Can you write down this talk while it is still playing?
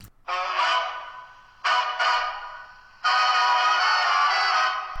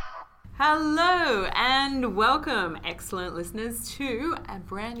Hello and welcome, excellent listeners, to a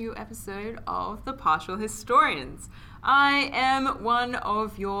brand new episode of The Partial Historians. I am one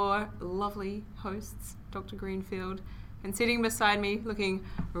of your lovely hosts, Dr. Greenfield, and sitting beside me, looking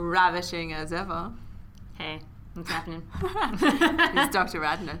ravishing as ever. Hey, what's happening? It's Dr.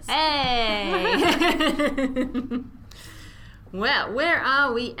 Radness. Hey! Well, where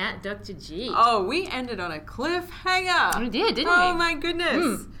are we at, Dr. G? Oh, we ended on a cliffhanger. We did, didn't we? Oh my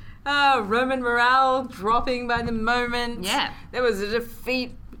goodness. Roman morale dropping by the moment. Yeah. There was a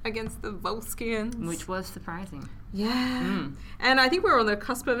defeat against the Volscians. Which was surprising. Yeah. And I think we were on the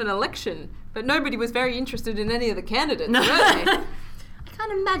cusp of an election, but nobody was very interested in any of the candidates, No. were they? I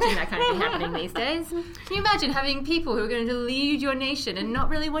can't imagine that kind of thing happening these days. Can you imagine having people who are going to lead your nation and not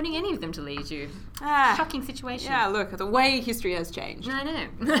really wanting any of them to lead you? Shocking situation. Yeah, look, the way history has changed. I know.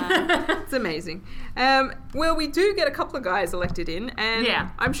 It's amazing. Well, we do get a couple of guys elected in, and Yeah.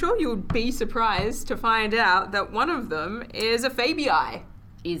 I'm sure you'll be surprised to find out that one of them is a Fabii.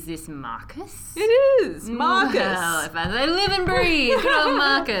 Is this Marcus? It is! Marcus! Well, if I live and breathe, good old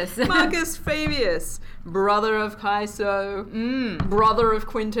Marcus. Marcus Fabius, brother of Caeso, brother of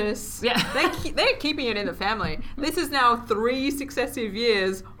Quintus. Yeah. They're keeping it in the family. This is now 3 successive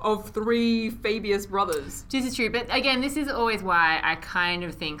years of 3 Fabius brothers. This is true, but again, this is always why I kind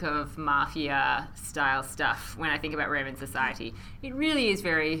of think of mafia-style stuff when I think about Roman society. It really is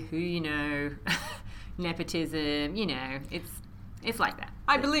very who you know, nepotism, you know, it's like that.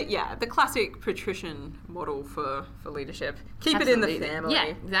 I believe, yeah, the classic patrician model for leadership. Keep it in the family. Yeah,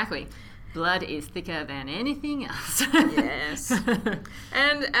 exactly. Blood is thicker than anything else. Yes.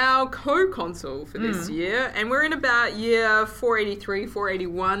 And our co-consul for this year, and we're in about year 483,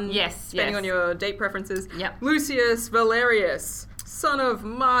 481. Yes, depending yes. on your date preferences. Yep. Lucius Valerius, son of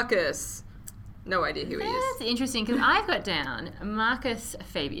Marcus. No idea who he is. That's interesting, because I've got down Marcus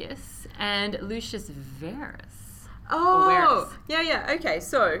Fabius and Lucius Verus. Oh, yeah. Okay,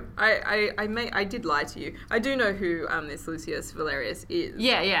 so I did lie to you. I do know who this Lucius Valerius is.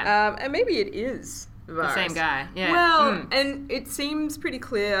 Yeah. And maybe it is Varus. The same guy. Yeah. Well, and it seems pretty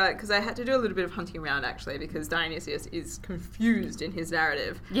clear because I had to do a little bit of hunting around actually because Dionysius is confused in his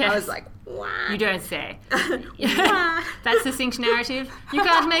narrative. Yes. I was like, what? You don't say. That's succinct narrative. You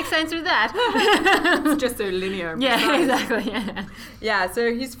can't make sense of that. It's just so linear. And Yeah, precise. exactly. Yeah. Yeah,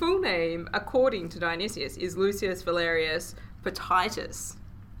 so his full name, according to Dionysius, is Lucius Valerius Potitus.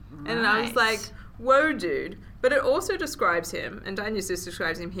 And I was like, whoa, dude. But it also describes him, and Dionysius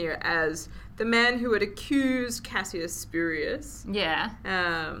describes him here as the man who had accused Cassius Spurius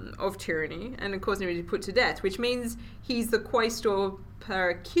of tyranny and caused him to be put to death, which means he's the quaestor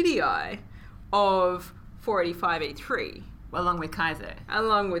Paracidii of 485-83. Along with Kaiser.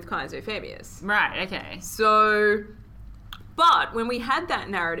 Along with Caeso Fabius. Right, okay. So, but when we had that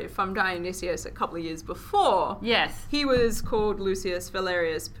narrative from Dionysius a couple of years before, Yes. he was called Lucius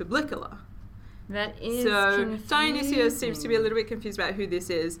Valerius Publicola. That is So confusing. Dionysius seems to be a little bit confused about who this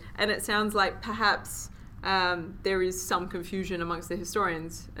is, and it sounds like perhaps there is some confusion amongst the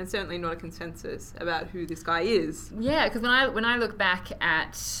historians, and certainly not a consensus about who this guy is. Yeah, because when I look back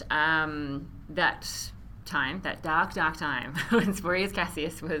at that time, that dark time, when Spurius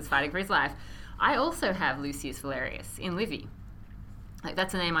Cassius was fighting for his life, I also have Lucius Valerius in Livy. Like,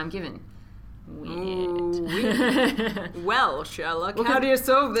 that's the name I'm given. Weird. Well, Sherlock, how do you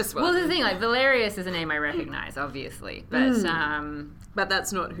solve this one? Well, the thing, like, Valerius is a name I recognize, obviously, but But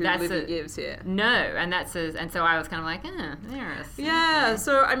that's not who Livy gives here. No, and so I was kind of like, Varus. Yeah, Okay.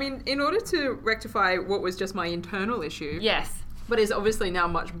 so, I mean, in order to rectify what was just my internal issue, Yes. but is obviously now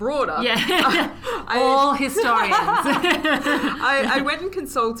much broader. Yeah. All historians. I went and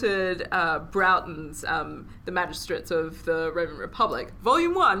consulted Broughton's The Magistrates of the Roman Republic,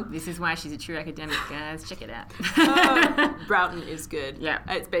 Volume 1. This is why she's a true academic, guys. Check it out. Broughton is good. Yeah.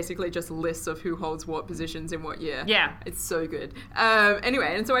 It's basically just lists of who holds what positions in what year. Yeah. It's so good.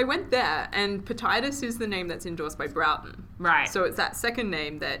 Anyway, and so I went there, and Potitus is the name that's endorsed by Broughton. Right. So it's that second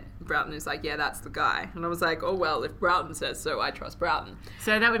name that Broughton is like, yeah, that's the guy. And I was like, oh, well, if Broughton says so, I trust Broughton.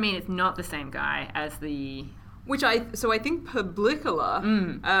 So that would mean it's not the same guy as the... I think Publicola,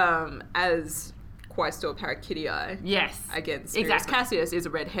 as quaestor Paracidii Yes. against Exactly. Cassius is a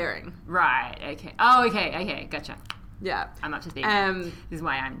red herring. Right, okay. Oh, okay, gotcha. Yeah. I'm up to speed. Um, This is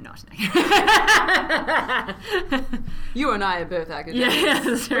why I'm not. You and I are both academics.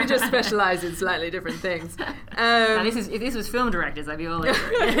 Yes, We just specialise in slightly different things. Now, if this was film directors, I'd be all over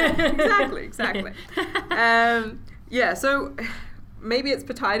it. Exactly. Yeah, so maybe it's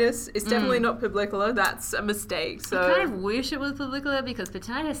Potitus. It's definitely not Publicola. That's a mistake. So I kind of wish it was Publicola because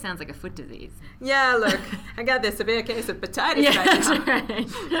Potitus sounds like a foot disease. Yeah, look, I got this severe case of Potitus right now.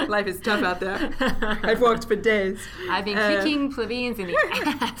 Right. Life is tough out there. I've walked for days. I've been kicking plebeians in the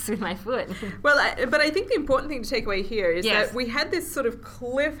ass with my foot. Well, but I think the important thing to take away here is that we had this sort of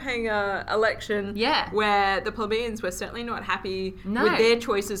cliffhanger election where the plebeians were certainly not happy with their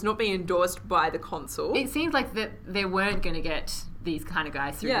choices not being endorsed by the consul. It seemed like that they weren't going to get these kind of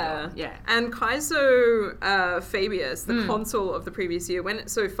guys through the door. Yeah. And Caeso Fabius, the consul of the previous year, went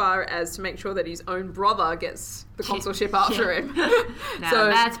so far as to make sure that his own brother gets the consulship after him. Now so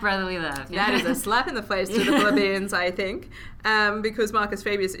that's brotherly love. That is a slap in the face to the plebeians, I think, because Marcus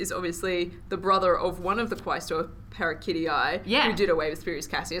Fabius is obviously the brother of one of the quaestor Paracidii, who did away with Spurius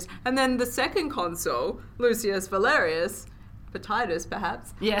Cassius. And then the second consul, Lucius Valerius, Potitus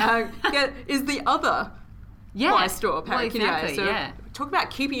perhaps, is the other quaestor Paracidii. Talk about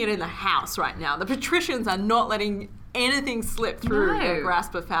keeping it in the house right now. The patricians are not letting anything slip through their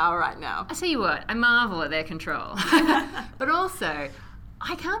grasp of power right now. I tell you what, I marvel at their control. But also,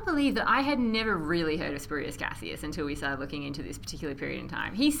 I can't believe that I had never really heard of Spurius Cassius until we started looking into this particular period in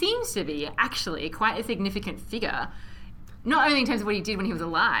time. He seems to be actually quite a significant figure, not only in terms of what he did when he was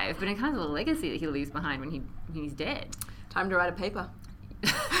alive, but in kind of the legacy that he leaves behind when he's dead. Time to write a paper.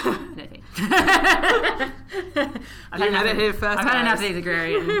 No thanks. I've had enough of these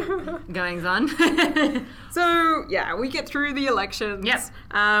agrarian goings on. So we get through the elections.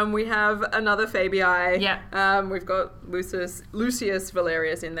 We have another Fabii. We've got Lucius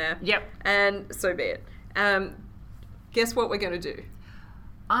Valerius in there. And so be it. Guess what we're going to do?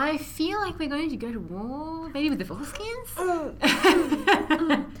 I feel like we're going to go to war, maybe with the Volscians?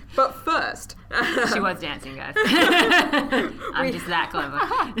 But first... She was dancing, guys. I'm just that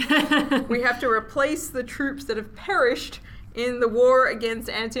clever. We have to replace the troops that have perished in the war against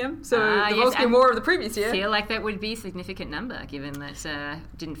Antium, so the Volscian War of the previous year. I feel like that would be a significant number, given that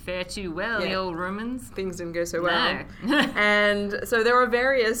didn't fare too well, the old Romans. Things didn't go so well. And so there are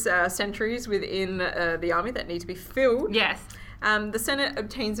various centuries within the army that need to be filled. The Senate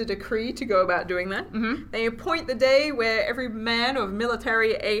obtains a decree to go about doing that. They appoint the day where every man of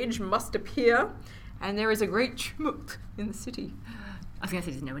military age must appear, and there is a great tumult in the city. I was going to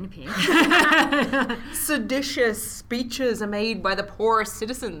say, does no one appear? Seditious speeches are made by the poorest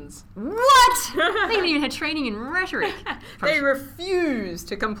citizens. What? They haven't even had training in rhetoric. They refuse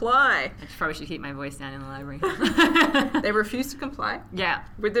to comply. I probably should keep my voice down in the library. They refuse to comply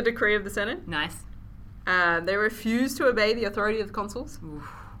with the decree of the Senate. Nice. They refuse to obey the authority of the consuls. Oof.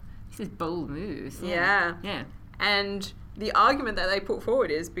 This is bold moves. Yeah. And the argument that they put forward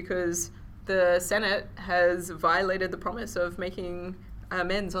is because the Senate has violated the promise of making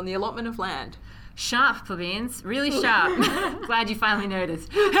amends on the allotment of land. Sharp, plebeians. Really sharp. Glad you finally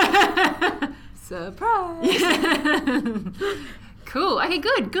noticed. Surprise! Cool. Okay,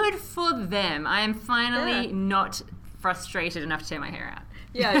 good. Good for them. I am finally not frustrated enough to tear my hair out.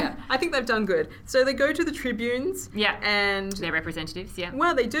 I think they've done good. So they go to the tribunes. And their representatives,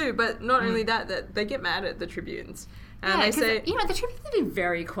 Well, they do, but not only that they get mad at the tribunes. And they say... the tribunes have been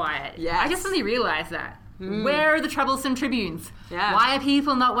very quiet. Yes. I just suddenly realised that. Where are the troublesome tribunes? Why are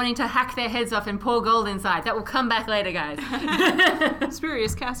people not wanting to hack their heads off and pour gold inside? That will come back later, guys.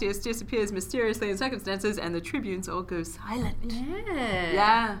 Spurius Cassius disappears mysteriously in circumstances, and the tribunes all go silent.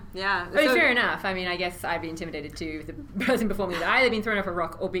 Yeah. I mean, fair enough. I mean, I guess I'd be intimidated too if the person before me had either been thrown off a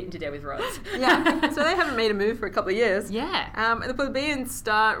rock or beaten to death with rods. So they haven't made a move for a couple of years. And the plebeians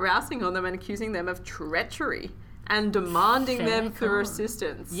start rousing on them and accusing them of treachery and demanding them for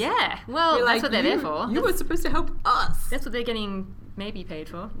assistance. Well, that's what they're there for. You were supposed to help us. That's what they're getting maybe paid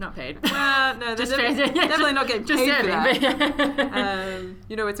for. Not paid. No, they're definitely not getting paid for that.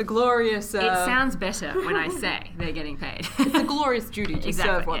 It's a glorious... it sounds better when I say they're getting paid. It's a glorious duty to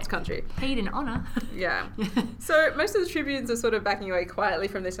serve one's country. Paid in honour. So most of the tribunes are sort of backing away quietly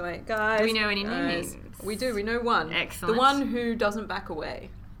from this and like, guys... Do we know any names? We do. We know one. Excellent. The one who doesn't back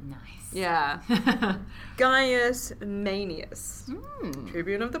away. Nice. Gaius Manius,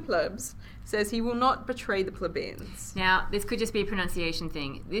 tribune of the plebs, says he will not betray the plebeians. Now, this could just be a pronunciation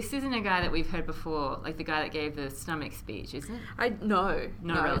thing. This isn't a guy that we've heard before, like the guy that gave the stomach speech, is it? No,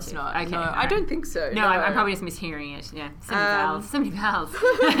 it's not. Okay, no, I don't think so. No, I'm probably just mishearing it. Yeah, so many vowels.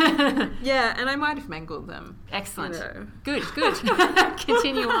 And I might have mangled them. Excellent. Good.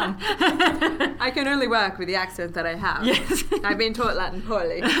 Continue on. I can only work with the accent that I have. Yes. I've been taught Latin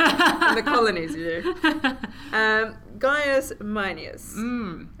poorly in the colonies, Gaius Manius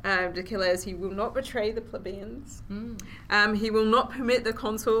declares he will not betray the plebeians. He will not permit the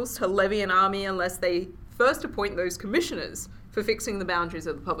consuls to levy an army unless they first appoint those commissioners for fixing the boundaries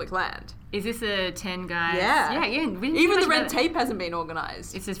of the public land. Is this a 10 guys? Yeah. Yeah. Even the red tape hasn't been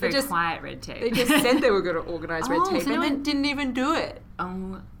organised. It's just very quiet red tape. They just said they were going to organise red tape and then didn't even do it.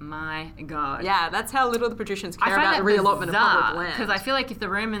 Oh my God. Yeah, that's how little the patricians care about the reallotment of public land. Because I feel like if the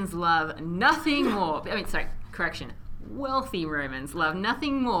Romans love nothing more, wealthy Romans love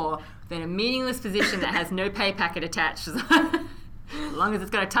nothing more than a meaningless position that has no pay packet attached. As long as it's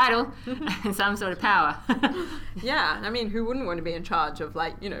got a title and some sort of power. Yeah, I mean, who wouldn't want to be in charge of,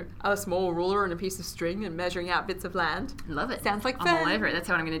 like, you know, a small ruler and a piece of string and measuring out bits of land? Love it. Sounds like fun. I'm all over it. That's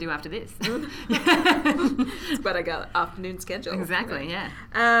what I'm going to do after this. It's what I got afternoon schedule. Exactly,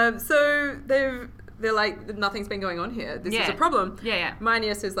 yeah. So they're like, nothing's been going on here. This is a problem. Yeah.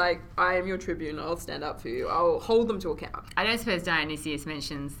 Manius is like, I am your tribune. I'll stand up for you. I'll hold them to account. I don't suppose Dionysius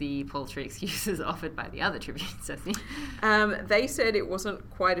mentions the paltry excuses offered by the other tribunes, does he? They said it wasn't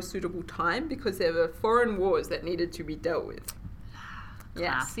quite a suitable time because there were foreign wars that needed to be dealt with.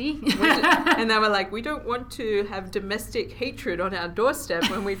 Classy. Yes. And they were like, we don't want to have domestic hatred on our doorstep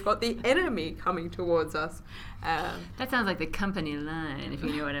when we've got the enemy coming towards us. That sounds like the company line, if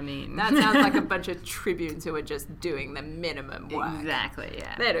you know what I mean. That sounds like a bunch of tribunes who are just doing the minimum work. Exactly,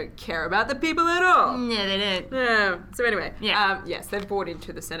 yeah. They don't care about the people at all. Yeah, they don't. Yeah. So anyway, yeah. Yes, they've bought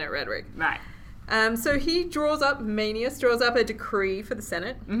into the Senate rhetoric. Right. So Manius draws up a decree for the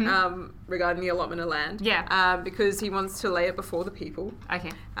Senate regarding the allotment of land. Yeah. Because he wants to lay it before the people.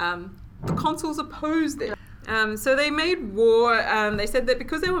 Okay. The consuls opposed this. So they made war. They said that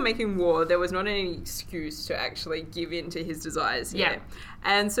because they were making war, there was not any excuse to actually give in to his desires here. Yeah.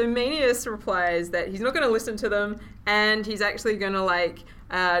 And so Manius replies that he's not going to listen to them, and he's actually going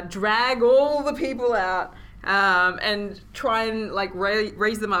to drag all the people out. And try and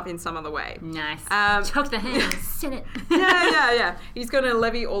raise them up in some other way. Nice. Choke the hands. Senate. Yeah. He's going to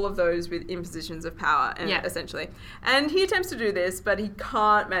levy all of those with impositions of power, essentially. And he attempts to do this, but he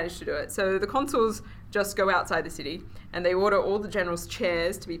can't manage to do it. So the consuls just go outside the city, and they order all the generals'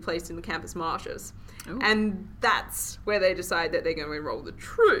 chairs to be placed in the campus marches. Ooh. And that's where they decide that they're going to enroll the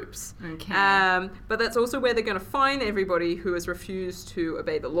troops. Okay. But that's also where they're going to fine everybody who has refused to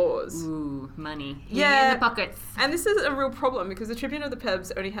obey the laws. Ooh, money. Yeah. In the pockets. And this is a real problem because the tribune of the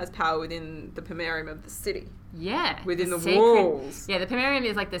plebs only has power within the pomerium of the city. Yeah. Within the walls. Yeah, the pomerium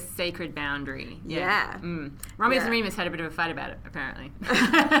is like the sacred boundary. Yeah. Romulus and Remus had a bit of a fight about it, apparently.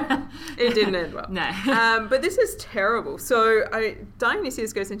 It didn't end well. No. But this is terrible. So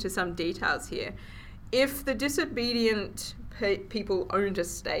Dionysius goes into some details here. If the disobedient people owned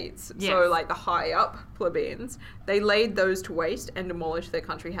estates, so like the high up plebeians, they laid those to waste and demolished their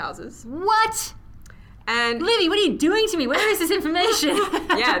country houses. What? And Livy, what are you doing to me? Where is this information?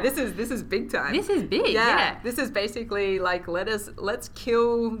 Yeah, this is big time. This is big. Yeah. This is basically like let's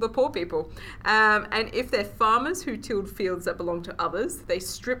kill the poor people. And if they're farmers who tilled fields that belong to others, they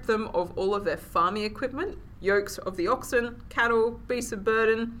strip them of all of their farming equipment, yokes of the oxen, cattle, beasts of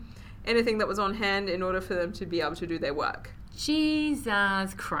burden, anything that was on hand in order for them to be able to do their work.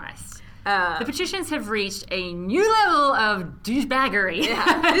 Jesus Christ. The patricians have reached a new level of douchebaggery.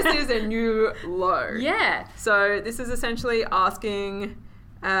 Yeah, this is a new low. Yeah. So this is essentially asking,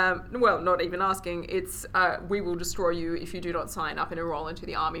 not even asking, it's we will destroy you if you do not sign up and enroll into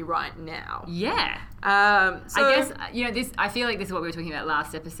the army right now. Yeah. I guess, I feel like this is what we were talking about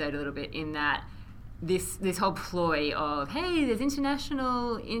last episode a little bit, in that this whole ploy of, hey, there's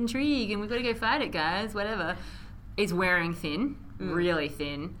international intrigue and we've got to go fight it, guys, whatever, is wearing thin, really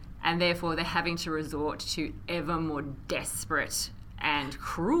thin, and therefore they're having to resort to ever more desperate and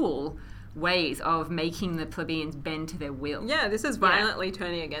cruel ways of making the plebeians bend to their will. Yeah, this is violently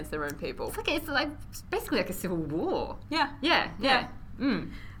turning against their own people. It's basically like a civil war. Yeah. Yeah.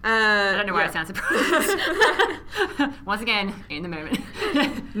 I don't know why I sound surprised. Once again, in the moment.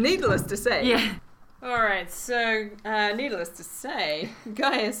 Needless to say. Yeah. Alright, so, needless to say,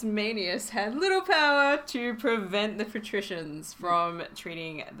 Gaius Manius had little power to prevent the patricians from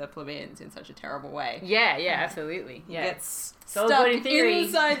treating the plebeians in such a terrible way. Yeah, absolutely. Yeah. Gets stuck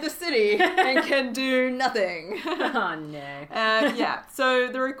inside the city and can do nothing. Oh, no. So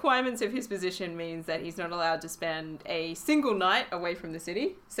the requirements of his position means that he's not allowed to spend a single night away from the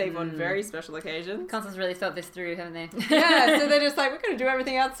city, save on very special occasions. Consuls really thought this through, haven't they? Yeah, so they're just like, we're going to do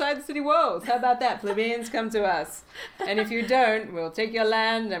everything outside the city walls. How about that? Plebeians, come to us. And if you don't, we'll take your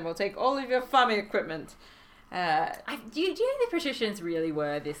land and we'll take all of your farming equipment. Do you think the patricians really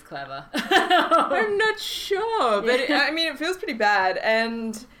were this clever? I'm not sure, but it feels pretty bad.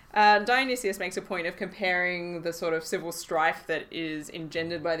 And Dionysius makes a point of comparing the sort of civil strife that is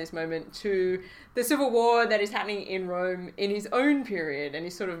engendered by this moment to the civil war that is happening in Rome in his own period, and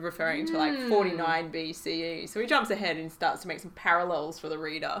he's sort of referring to like 49 BCE. So he jumps ahead and starts to make some parallels for the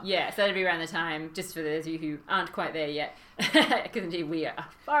reader. Yeah, so that'd be around the time, just for those of you who aren't quite there yet, because indeed we are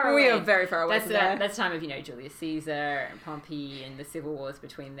far away. We are very far away from there. That's the time of, Julius Caesar and Pompey and the civil wars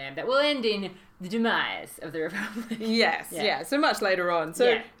between them that will end in the demise of the Republic. Yes, yeah. So much later on.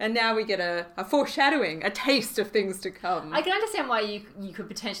 So And now we get a foreshadowing, a taste of things to come. I can understand why you could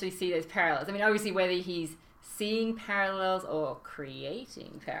potentially see those parallels. I mean, obviously whether he's seeing parallels or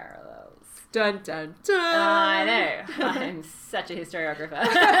creating parallels. Dun, dun, dun. I know. I'm such a historiographer.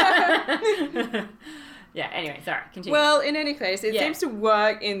 Yeah, anyway, sorry, continue. Well, in any case, it seems to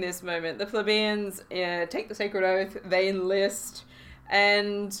work in this moment. The plebeians take the sacred oath, they enlist,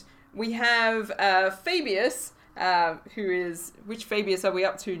 and we have Fabius, who is... Which Fabius are we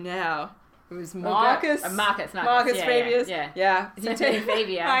up to now? It was Marcus. Marcus Fabius. Yeah. Is he taking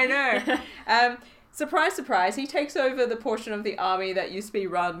Fabia? I know. Surprise, surprise, he takes over the portion of the army that used to be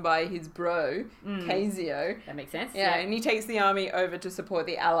run by his bro, Casio. That makes sense. Yeah, and he takes the army over to support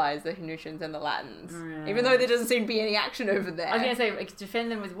the allies, the Hernutians and the Latins. Right. Even though there doesn't seem to be any action over there. I was going to say, like,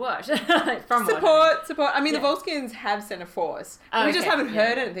 defend them with what? Support. I mean, the Volscians have sent a force. We just haven't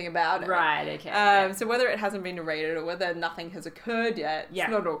heard anything about it. Right, okay. So whether it hasn't been raided or whether nothing has occurred yet,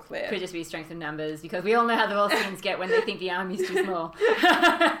 it's not all clear. Could just be strength of numbers, because we all know how the Volscians get when they think the army's too small.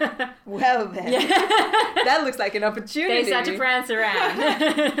 Well then. That looks like an opportunity. They start to prance around.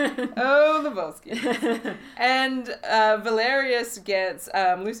 Oh, the Volscians. And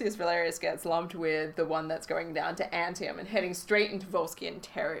Lucius Valerius gets lumped with the one that's going down to Antium and heading straight into Volscian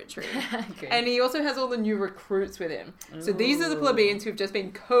territory. Okay. And he also has all the new recruits with him. Ooh. So these are the plebeians who've just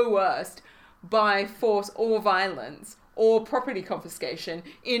been coerced by force or violence or property confiscation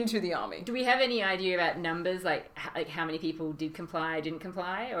into the army. Do we have any idea about numbers, like how many people did comply, didn't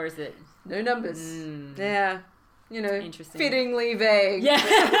comply, or is it... No numbers. Yeah. Interesting. Fittingly vague. Yeah.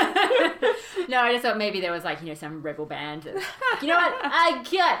 No, I just thought maybe there was some rebel band. That, you know what? I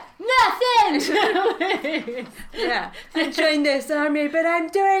got nothing! Yeah. I joined this army, but I'm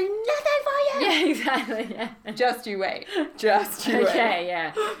doing nothing for you! Yeah, exactly. Yeah. Just you wait. Wait. Okay,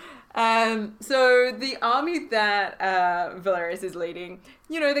 yeah. So the army that Valerius is leading,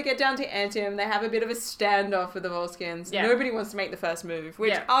 they get down to Antium, they have a bit of a standoff with the Volscians. Yeah. Nobody wants to make the first move,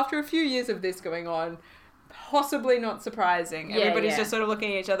 which after a few years of this going on, possibly not surprising. Everybody's just sort of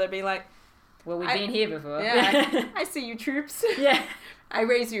looking at each other being like, well, we've been here before. Yeah, I see you, troops. Yeah. I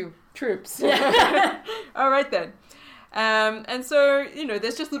raise you, troops. Yeah. All right then. And so,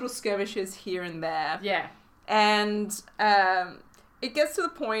 there's just little skirmishes here and there. Yeah. And it gets to the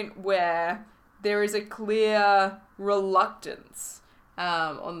point where there is a clear reluctance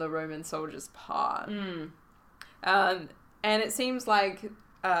on the Roman soldiers' part. And it seems like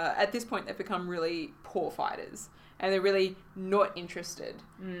at this point they've become really poor fighters. And they're really not interested,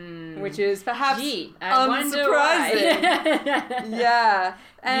 which is perhaps unsurprising. Yeah.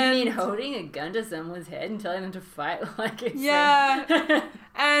 And you mean holding a gun to someone's head and telling them to fight like it's... Yeah.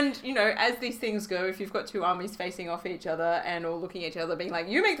 And, as these things go, if you've got two armies facing off each other and all looking at each other being like,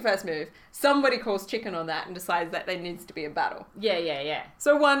 you make the first move, somebody calls chicken on that and decides that there needs to be a battle. Yeah.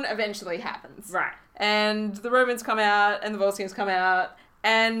 So one eventually happens. Right. And the Romans come out and the Volscians come out,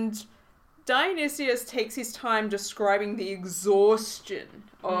 and Dionysius takes his time describing the exhaustion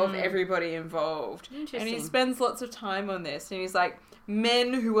of everybody involved. Interesting. And he spends lots of time on this. And he's like,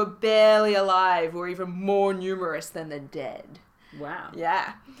 men who were barely alive were even more numerous than the dead. Wow.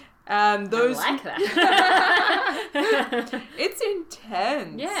 Yeah. Those I like that. It's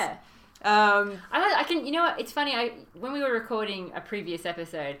intense. Yeah. I can, what, it's funny, when we were recording a previous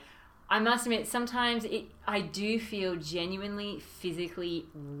episode, I must admit, sometimes I do feel genuinely physically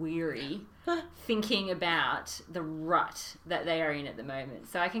weary thinking about the rut that they are in at the moment.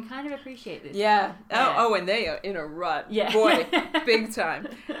 So I can kind of appreciate this. Yeah. Oh, and they are in a rut. Yeah. Boy, big time.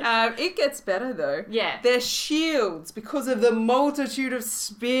 It gets better, though. Yeah. Their shields, because of the multitude of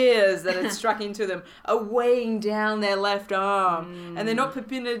spears that had struck into them, are weighing down their left arm. And they're not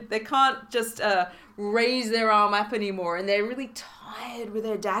they can't just raise their arm up anymore, and they're really tired with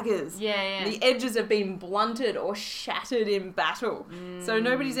their daggers. Yeah. The edges have been blunted or shattered in battle. So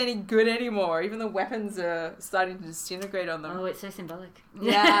nobody's any good anymore. Even the weapons are starting to disintegrate on them. Oh, it's so symbolic.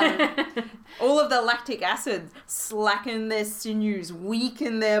 Yeah. All of the lactic acid slacken their sinews,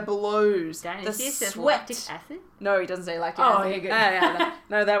 weaken their blows. The sweat. Lactic acid? No, he doesn't say lactic Oh, acid. yeah, good.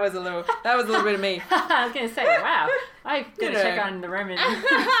 No, that was a little bit of me. I was going to say, wow, I've got to check on the Roman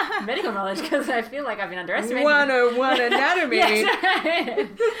medical knowledge because I feel like I've been underestimating. 101 anatomy. Yes,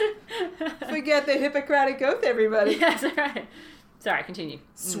 right. Forget the Hippocratic Oath, everybody. That's right. Sorry, continue.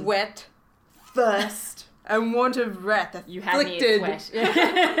 Sweat, thirst, and want of breath You had me at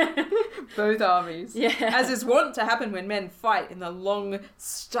sweat. both armies. Yeah. As is wont to happen when men fight in the long,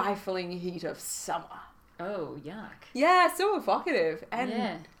 stifling heat of summer. Oh, yuck. Yeah, so evocative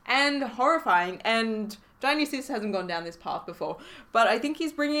and horrifying. And Dionysius hasn't gone down this path before, but I think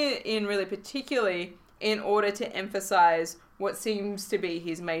he's bringing it in really particularly in order to emphasize what seems to be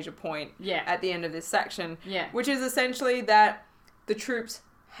his major point at the end of this section, which is essentially that the troops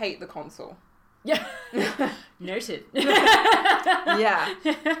hate the consul. Yeah. Noted. Yeah.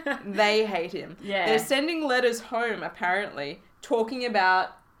 They hate him. Yeah. They're sending letters home, apparently, talking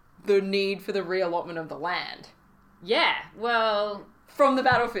about the need for the reallotment of the land. Yeah, well... From the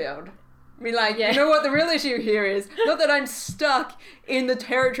battlefield. I mean, like, you know what the real issue here is? Not that I'm stuck in the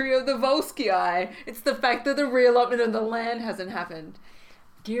territory of the Volscii. It's the fact that the reallotment of the land hasn't happened.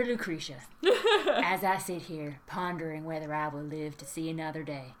 Dear Lucretia, as I sit here pondering whether I will live to see another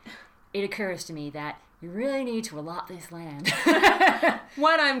day, it occurs to me that you really need to allot this land.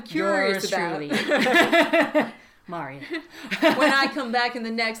 What I'm curious Yours about... truly. Mario. When I come back in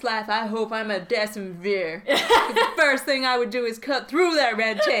the next life, I hope I'm a decemvir. The first thing I would do is cut through that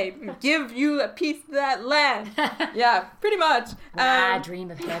red tape and give you a piece of that land. Yeah, pretty much. When I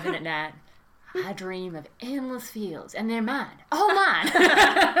dream of heaven at night, I dream of endless fields, and they're mine. All mine.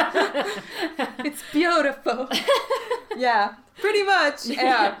 It's beautiful. Yeah, pretty much.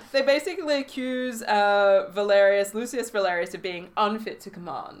 Yeah. They basically accuse Lucius Valerius of being unfit to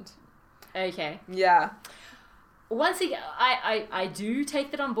command. Okay. Yeah. Once again, I do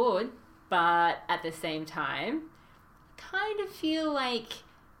take that on board, but at the same time, kind of feel like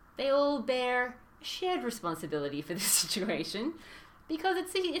they all bear shared responsibility for this situation, because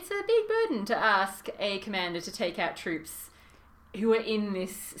it's a big burden to ask a commander to take out troops who are in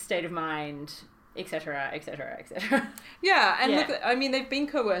this state of mind, etc., etc., etc. Yeah, and look, I mean, they've been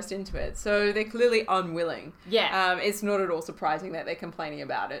coerced into it, so they're clearly unwilling. Yeah. It's not at all surprising that they're complaining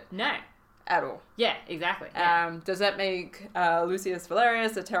about it. No. At all. Yeah, exactly. Yeah. Does that make Lucius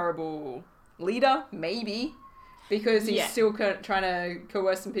Valerius a terrible leader? Maybe. Because he's still trying to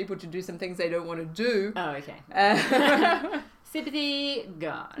coerce some people to do some things they don't want to do. Oh, okay. Sympathy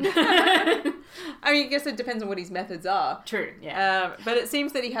gone. I mean, I guess it depends on what his methods are. True, yeah. But it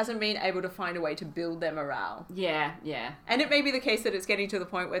seems that he hasn't been able to find a way to build their morale. Yeah, yeah. And it may be the case that it's getting to the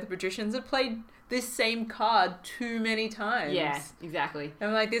point where the patricians have played this same card too many times. Yeah, exactly. And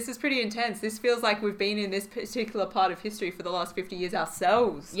I'm like, this is pretty intense. This feels like we've been in this particular part of history for the last 50 years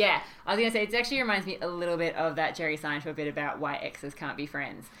ourselves. Yeah, I was going to say, it actually reminds me a little bit of that Jerry Seinfeld bit about why exes can't be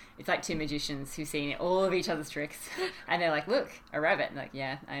friends. It's like two magicians who've seen all of each other's tricks, and they're like, look, a rabbit. And like,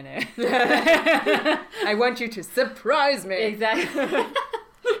 yeah, I know. I want you to surprise me. Exactly.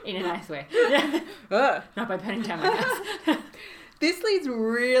 In a nice way. Not by burning down my house. This leads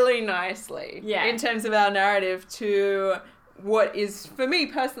really nicely in terms of our narrative to what is, for me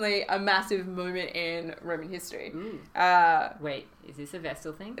personally, a massive moment in Roman history. Wait, is this a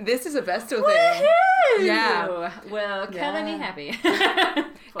Vestal thing? This is a Vestal thing. Woohoo! Yeah. Well, color me happy.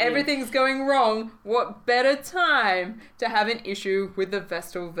 Everything's going wrong. What better time to have an issue with the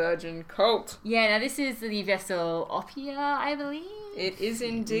Vestal Virgin cult? Yeah, now this is the Vestal Oppia, I believe. It is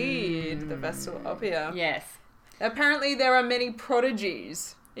indeed the Vestal Oppia. Yes. Apparently there are many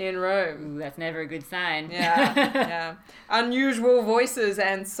prodigies in Rome. Ooh, that's never a good sign. Yeah. Unusual voices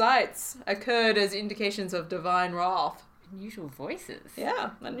and sights occurred as indications of divine wrath. Unusual voices?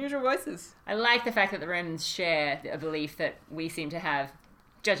 Yeah, unusual voices. I like the fact that the Romans share a belief that we seem to have,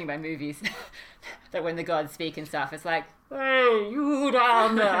 judging by movies, that when the gods speak and stuff, it's like, hey, you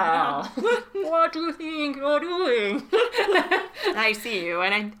down there, what do you think you're doing? I see you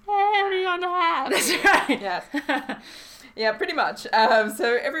and I'm very unhappy. That's right. Yes. Yeah, pretty much.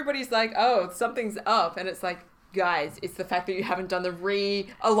 So everybody's like, oh, something's up. And it's like, guys, it's the fact that you haven't done the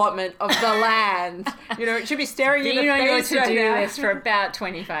re-allotment of the land. You know, it should be staring you in the face right now. You know to do this for about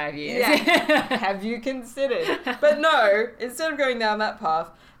 25 years. Yeah. Have you considered? But no, instead of going down that path,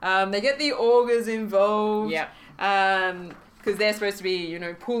 they get the augurs involved. Yep. Because they're supposed to be, you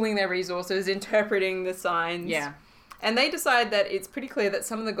know, pooling their resources, interpreting the signs. Yeah. And they decide that it's pretty clear that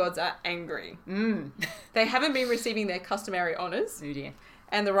some of the gods are angry. They haven't been receiving their customary honours. Oh dear.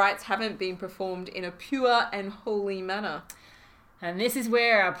 And the rites haven't been performed in a pure and holy manner. And this is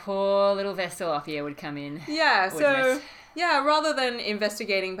where our poor little Vestal Oppia would come in. Yeah, so Yeah, rather than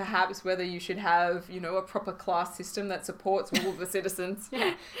investigating perhaps whether you should have, a proper class system that supports all of the citizens.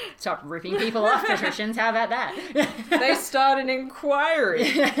 Yeah. Stop ripping people off, patricians. How about that? They start an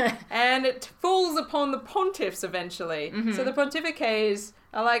inquiry. And it falls upon the pontiffs eventually. Mm-hmm. So the pontifices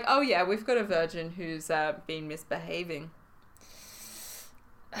are like, oh yeah, we've got a virgin who's been misbehaving.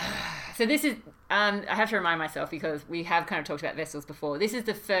 So this is, I have to remind myself because we have kind of talked about Vestals before. This is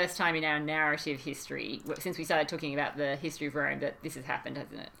the first time in our narrative history, since we started talking about the history of Rome, that this has happened,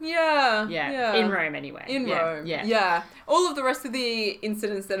 hasn't it? Yeah. In Rome, anyway. In Rome. Yeah. All of the rest of the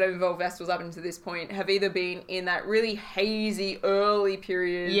incidents that involve Vestals up until this point have either been in that really hazy early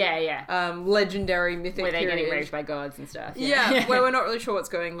period. Legendary mythic where they're period. getting raped by gods and stuff. Yeah, where we're not really sure what's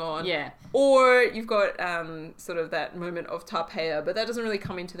going on. Yeah. Or you've got sort of that moment of Tarpeia, but that doesn't really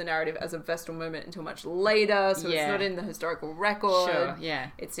come into the narrative as a Vestal moment until much later, so it's not in the historical record. Sure,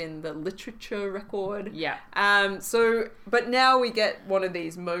 yeah. It's in the literature record. Yeah. But now we get one of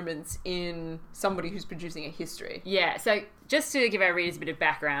these moments in somebody who's producing a history. Yeah, so just to give our readers a bit of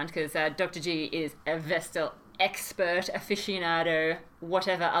background, because Dr. G is a Vestal expert, aficionado,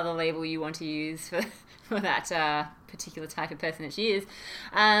 whatever other label you want to use for that particular type of person that she is.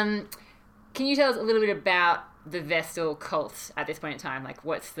 Can you tell us a little bit about the Vestal cult at this point in time? Like,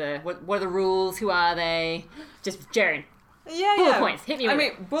 what are the rules? Who are they? Just, Jaren. Bullet points. Hit me with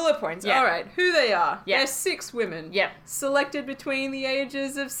it. Bullet points. Yeah. All right. Who they are. Yeah. They're 6 women. Yep. Selected between the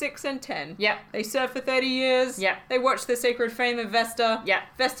ages of 6 and 10. Yep. They serve for 30 years. Yep. They watch the sacred flame of Vesta. Yep.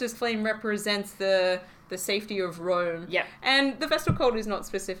 Vesta's flame represents the safety of Rome. Yep. And the Vestal cult is not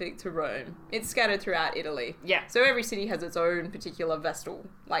specific to Rome. It's scattered throughout Italy. Yeah. So every city has its own particular Vestal,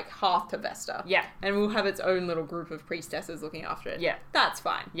 like half to Vesta. Yeah. And will have its own little group of priestesses looking after it. Yeah. That's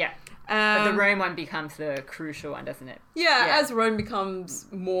fine. Yeah. But the Rome one becomes the crucial one, doesn't it? Yeah, as Rome becomes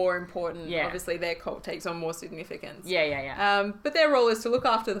more important, Yeah. obviously their cult takes on more significance. Yeah. But their role is to look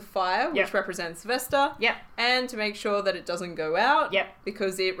after the fire, which represents Vesta, and to make sure that it doesn't go out,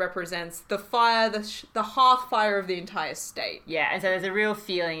 because it represents the fire, the hearth fire of the entire state. Yeah, and so there's a real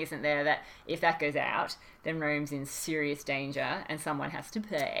feeling, isn't there, that if that goes out, then Rome's in serious danger and someone has to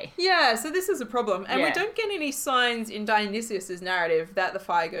pay. Yeah, so this is a problem. And we don't get any signs in Dionysius' narrative that the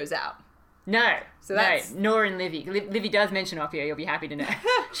fire goes out. No. So that's... nor in Livy. Livy does mention Oppia, you'll be happy to know.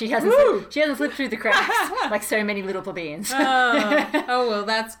 She hasn't slipped through the cracks like so many little plebeians. Oh, well,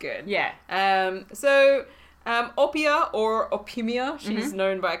 that's good. Yeah. Oppia or Oppimia, she's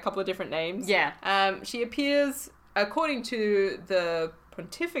known by a couple of different names. Yeah. She appears, according to the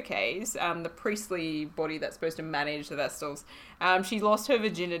Pontifices, the priestly body that's supposed to manage the Vestals, she lost her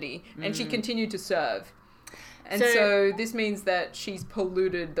virginity and she continued to serve. And so this means that she's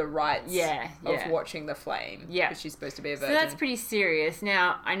polluted the rites of watching the flame. Yeah. Because she's supposed to be a virgin. So that's pretty serious.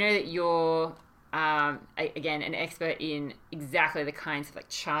 Now, I know that you're, again, an expert in exactly the kinds of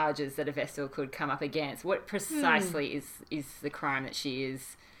charges that a Vestal could come up against. What precisely is the crime that she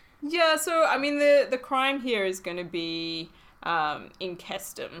is? Yeah, so, I mean, the crime here is going to be...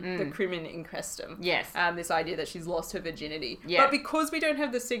 incestum, the crimen incestum. Yes. This idea that she's lost her virginity. Yeah. But because we don't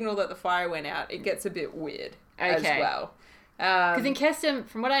have the signal that the fire went out, it gets a bit weird as well. Because incestum,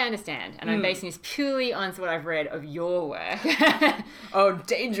 from what I understand, and I'm basing this purely on what I've read of your work. Oh,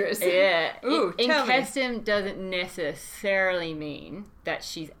 dangerous. Yeah. Ooh, tell me. Incestum doesn't necessarily mean that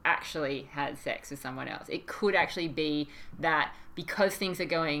she's actually had sex with someone else. It could actually be that because things are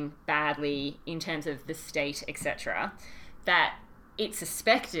going badly in terms of the state, etc., that it's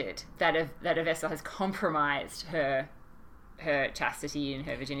suspected that a Vestal has compromised her chastity and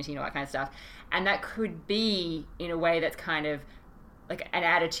her virginity and all that kind of stuff. And that could be in a way that's kind of like an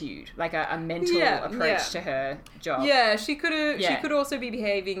attitude, like a mental approach to her job. Yeah, she could also be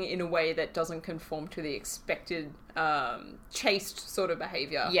behaving in a way that doesn't conform to the expected chaste sort of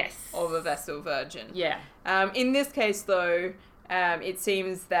behaviour of a Vestal virgin. Yeah. In this case, though, it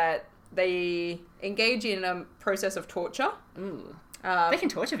seems that they engage in a process of torture. Ooh. They can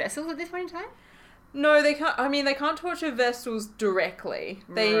torture Vestals at this point in time? No, they can't. I mean, they can't torture Vestals directly.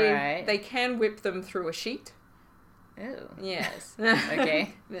 They can whip them through a sheet. Ooh. Yes.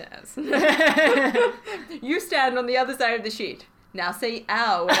 Okay. Yes. You stand on the other side of the sheet. Now say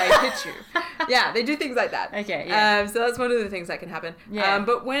ow when I hit you. Yeah, they do things like that. Okay, yeah. So that's one of the things that can happen. Yeah.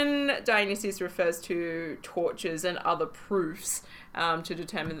 But when Dionysius refers to tortures and other proofs, to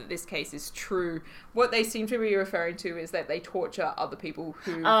determine that this case is true. What they seem to be referring to is that they torture other people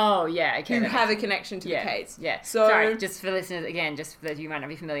who who have a connection to the case. Yeah. So, sorry, just for listeners, again, just for those you might not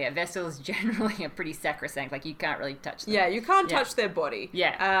be familiar, Vestals generally are pretty sacrosanct. Like, you can't really touch them. Yeah, you can't touch their body.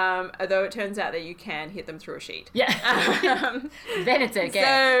 Yeah. Although it turns out that you can hit them through a sheet. Yeah. Then it's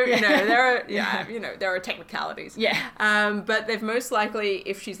okay. So, there are technicalities. Yeah. But they've most likely,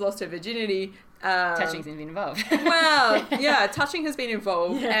 if she's lost her virginity... touching's been involved. Well, yeah, touching has been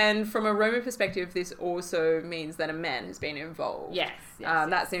involved. Yeah. And from a Roman perspective, this also means that a man has been involved. Yes.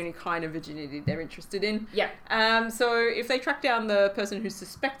 That's the only kind of virginity they're interested in. Yeah. So if they track down the person who's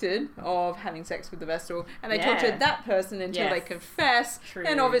suspected of having sex with the Vestal and they torture that person until they confess,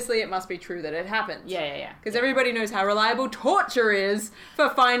 then obviously it must be true that it happened. Yeah. Because everybody knows how reliable torture is for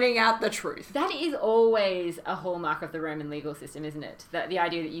finding out the truth. That is always a hallmark of the Roman legal system, isn't it? That the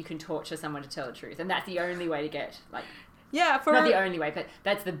idea that you can torture someone to tell the truth, and that's the only way to get, like... Yeah, not the only way, but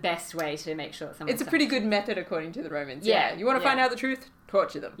that's the best way to make sure that someone... It's a pretty good method according to the Romans. Yeah. You want to find out the truth?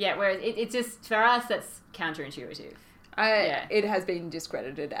 Torture them. Yeah, whereas it's just, for us, that's counterintuitive. It has been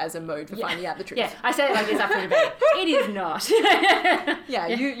discredited as a mode for finding out the truth. Yeah, I say it like it's up for debate. It is not.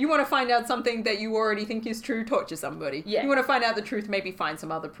 You want to find out something that you already think is true, torture somebody. Yeah. You want to find out the truth, maybe find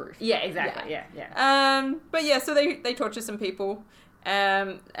some other proof. Yeah, exactly. Yeah. But yeah, so they torture some people.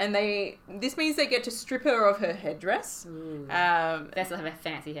 And this means they get to strip her of her headdress. They still have a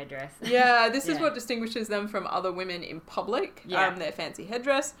fancy headdress. Yeah, this is what distinguishes them from other women in public. Their fancy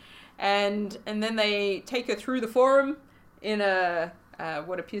headdress. And then they take her through the forum in a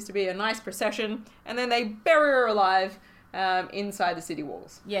what appears to be a nice procession, and then they bury her alive inside the city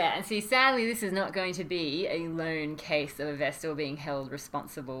walls. Yeah, and see, sadly, this is not going to be a lone case of a Vestal being held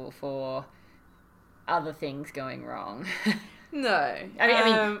responsible for other things going wrong. No.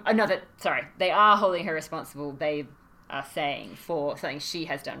 They are holding her responsible, they are saying, for something she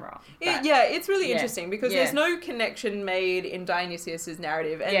has done wrong. It's really interesting because there's no connection made in Dionysius's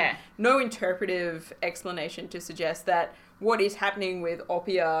narrative and no interpretive explanation to suggest that what is happening with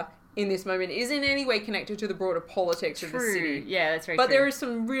Oppia in this moment is in any way connected to the broader politics of the city. Yeah, that's very true. But there is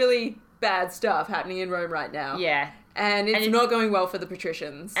some really bad stuff happening in Rome right now. Yeah. And it's not going well for the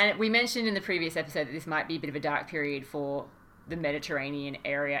patricians. And we mentioned in the previous episode that this might be a bit of a dark period for the Mediterranean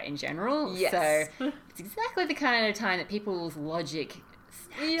area in general. Yes. So it's exactly the kind of time that people's logic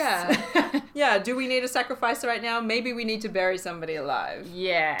snaps. Yeah. Do we need a sacrifice right now? Maybe we need to bury somebody alive.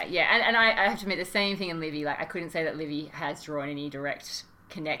 Yeah. And I have to admit the same thing in Livy. Like, I couldn't say that Livy has drawn any direct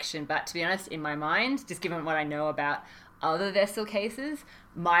connection, but to be honest, in my mind, just given what I know about other Vestal cases,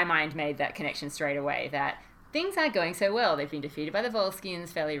 my mind made that connection straight away, that things aren't going so well. They've been defeated by the Volscians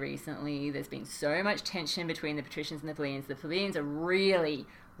fairly recently. There's been so much tension between the patricians and the plebeians. The plebeians are really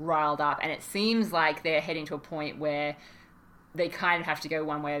riled up, and it seems like they're heading to a point where they kind of have to go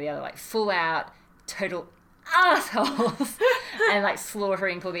one way or the other, like full out, total assholes, and like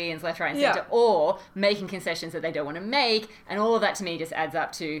slaughtering plebeians left, right, and centre, or making concessions that they don't want to make, and all of that to me just adds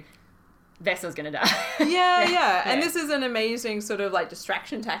up to Vestal's gonna die. Yeah. And this is an amazing sort of like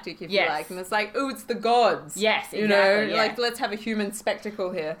distraction tactic, if you like. And it's like, it's the gods. Yes, exactly. You know, like, let's have a human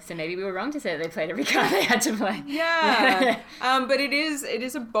spectacle here. So maybe we were wrong to say that they played every card they had to play. Yeah. But it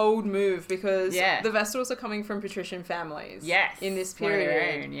is a bold move because the Vestals are coming from patrician families. Yes. In this period. One of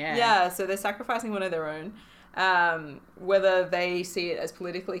their own, Yeah, so they're sacrificing one of their own. Whether they see it as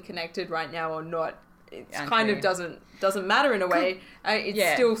politically connected right now or not, it kind of doesn't matter in a way.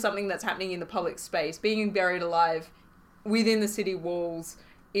 It's still something that's happening in the public space. Being buried alive within the city walls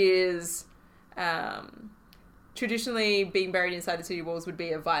is traditionally being buried inside the city walls would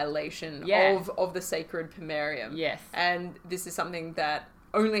be a violation of the sacred pomerium. Yes. And this is something that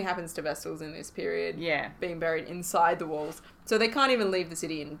only happens to Vestals in this period. Yeah. Being buried inside the walls. So they can't even leave the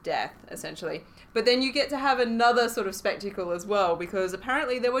city in death, essentially. But then you get to have another sort of spectacle as well, because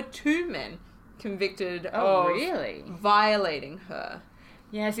apparently there were 2 men convicted of violating her.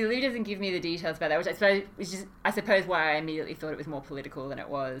 Yeah, see, Lou doesn't give me the details about that, which I suppose why I immediately thought it was more political than it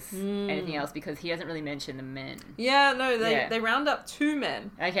was anything else, because he doesn't really mention the men. Yeah, no, they round up 2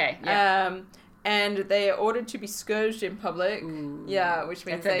 men. Okay, yeah. And they are ordered to be scourged in public. Ooh. Yeah, which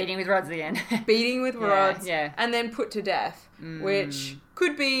means beating with rods again. Beating with rods. Yeah. And then put to death, which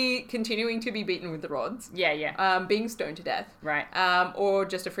could be continuing to be beaten with the rods. Yeah. Being stoned to death. Right. Or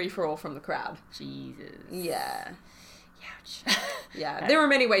just a free-for-all from the crowd. Jesus. Yeah. Ouch. Yeah, there are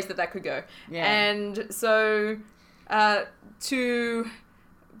many ways that could go. Yeah. And so, to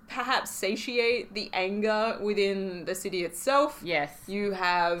perhaps satiate the anger within the city itself. Yes. You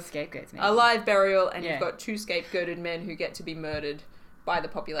have scapegoats, maybe. A live burial, and you've got 2 scapegoated men who get to be murdered by the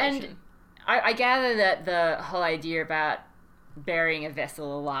population. And I gather that the whole idea about burying a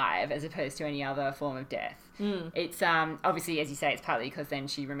Vestal alive as opposed to any other form of death. It's obviously, as you say, it's partly because then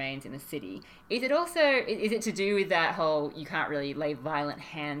she remains in the city. Is it to do with that whole you can't really lay violent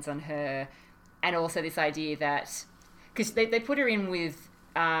hands on her, and also this idea that because they put her in with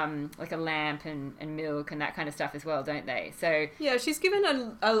like a lamp and milk and that kind of stuff as well, don't they? So yeah, she's given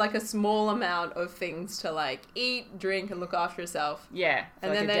a small amount of things to like eat, drink, and look after herself. Yeah, for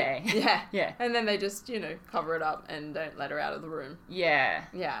and like then a day. Yeah, and then they just cover it up and don't let her out of the room. Yeah,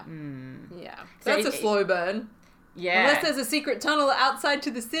 yeah. So that's a slow burn. Yeah, unless there's a secret tunnel outside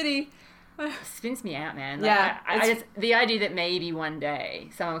to the city. Spins me out, man. Yeah, I just the idea that maybe one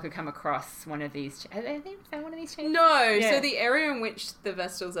day someone could come across one of these. Have they found one of these chambers? No. Yeah. So the area in which the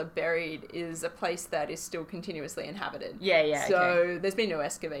Vestals are buried is a place that is still continuously inhabited. Yeah. So there's been no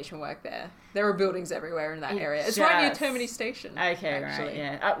excavation work there. There are buildings everywhere in that area. It's right near Termini Station. Okay, actually. Right.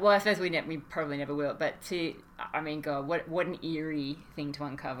 Yeah. Well, I suppose we probably never will. But God, what an eerie thing to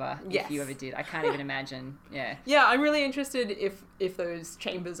uncover if you ever did. I can't even imagine. Yeah. Yeah, I'm really interested if those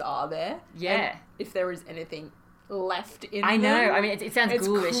chambers are there. Yeah. And if there is anything left in I know. them. I mean, it sounds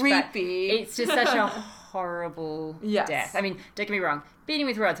ghoulish, creepy. But it's just such a horrible death. I mean, don't get me wrong. Beating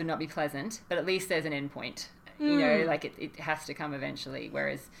with rods would not be pleasant, but at least there's an end point. Like it has to come eventually.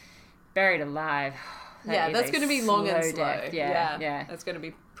 Whereas buried alive, that's going to be long and slow. Death. Yeah. That's going to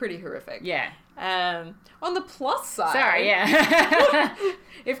be pretty horrific. Yeah. On the plus side... Sorry, yeah.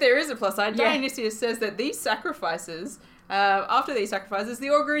 if there is a plus side, Dionysius says that these sacrifices... after these sacrifices, the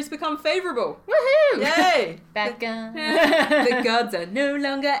auguries become favourable. Woohoo! Yay! Back on. The gods are no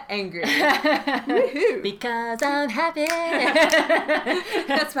longer angry. Woohoo! Because I'm happy.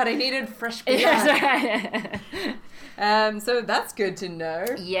 That's what I needed, fresh blood. Yes, right. So that's good to know.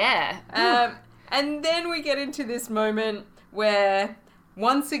 Yeah. And then we get into this moment where...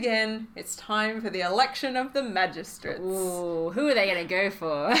 once again, it's time for the election of the magistrates. Ooh, who are they going to go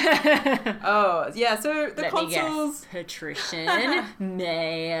for? So the consuls... Patrician,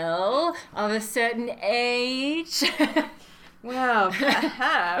 male, of a certain age. Wow,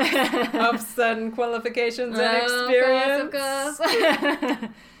 perhaps. Of certain qualifications and experience. Of course.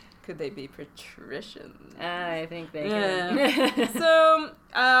 Could they be patricians? I think they can. So,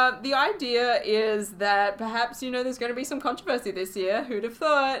 the idea is that perhaps, there's going to be some controversy this year. Who'd have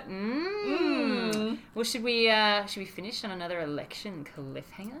thought? Well, should we finish on another election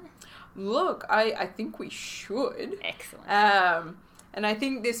cliffhanger? Look, I think we should. Excellent. And I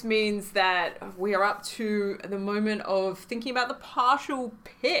think this means that we are up to the moment of thinking about the partial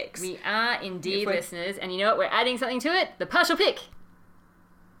picks. We are indeed, listeners. And you know what? We're adding something to it. The partial pick.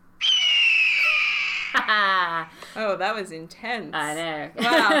 Oh, that was intense. I know.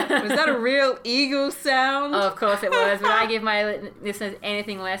 Wow. Was that a real eagle sound? Oh, of course it was. Would I give my listeners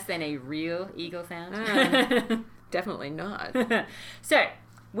anything less than a real eagle sound? Definitely not. So,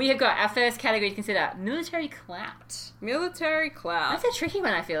 we have got our first category to consider, military clout. Military clout. That's a tricky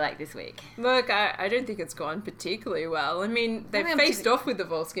one, I feel like, this week. Look, I don't think it's gone particularly well. I mean, they've faced off with the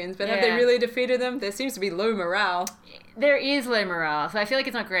Volskins, but have they really defeated them? There seems to be low morale. There is low morale, so I feel like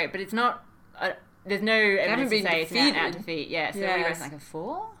it's not great, but it's not... there's no evidence to say it's an out defeat. Yeah, so we reckon like a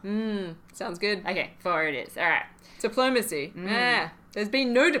 4? Sounds good. Okay, 4 it is. All right. Diplomacy. There's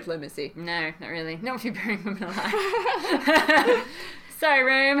been no diplomacy. No, not really. Not if you're burying women alive. Sorry,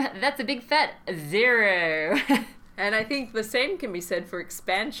 Rome. That's a big fat 0. And I think the same can be said for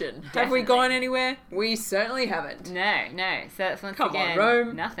expansion. Definitely. Have we gone anywhere? We certainly haven't. No. So that's once Come again... on,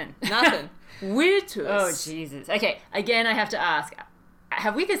 Rome. Nothing. Virtus. Oh, Jesus. Okay, again, I have to ask...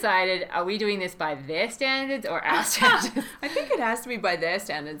 have we decided, are we doing this by their standards or our standards? I think it has to be by their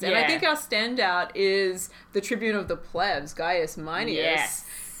standards. And I think our standout is the tribune of the plebs, Gaius Manius,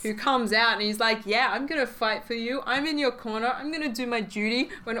 who comes out and he's like, I'm going to fight for you. I'm in your corner. I'm going to do my duty.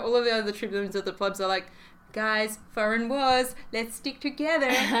 When all of the other tribunes of the plebs are like, guys, foreign wars, let's stick together.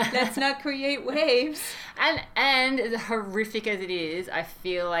 Let's not create waves. And as horrific as it is, I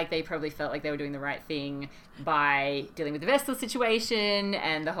feel like they probably felt like they were doing the right thing by dealing with the Vestal situation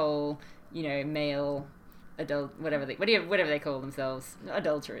and the whole, male adult, whatever they call themselves,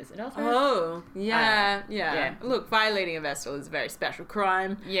 adulterers. Oh, yeah. Look, violating a Vestal is a very special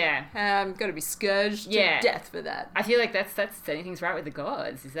crime. Yeah. Got to be scourged to death for that. I feel like that's setting things right with the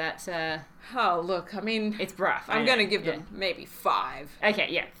gods. Is that... Oh, look, I mean... It's rough. I'm going to give them maybe 5.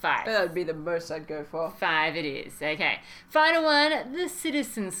 Okay, 5. But that would be the most I'd go for. 5 it is. Okay. Final one, the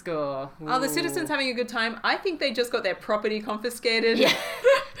citizen score. Ooh. Oh, the citizens having a good time. I think they just got their property confiscated. Yeah.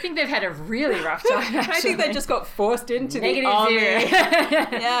 I think they've had a really rough time, actually. I think they just got forced into Negative the army. 0.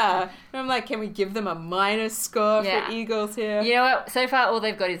 Yeah. And I'm like, can we give them a minus score for Eagles here? You know what? So far, all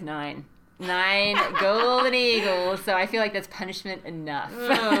they've got is 9. 9 golden eagles. So I feel like that's punishment enough.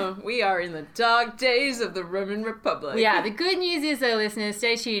 Oh, we are in the dark days of the Roman Republic. Yeah, the good news is, though, listeners,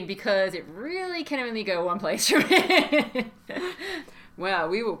 stay tuned because it really can only go one place from here. Well,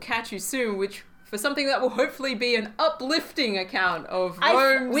 we will catch you soon, for something that will hopefully be an uplifting account of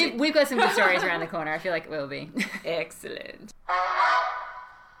Rome. We've got some good stories around the corner. I feel like it will be. Excellent.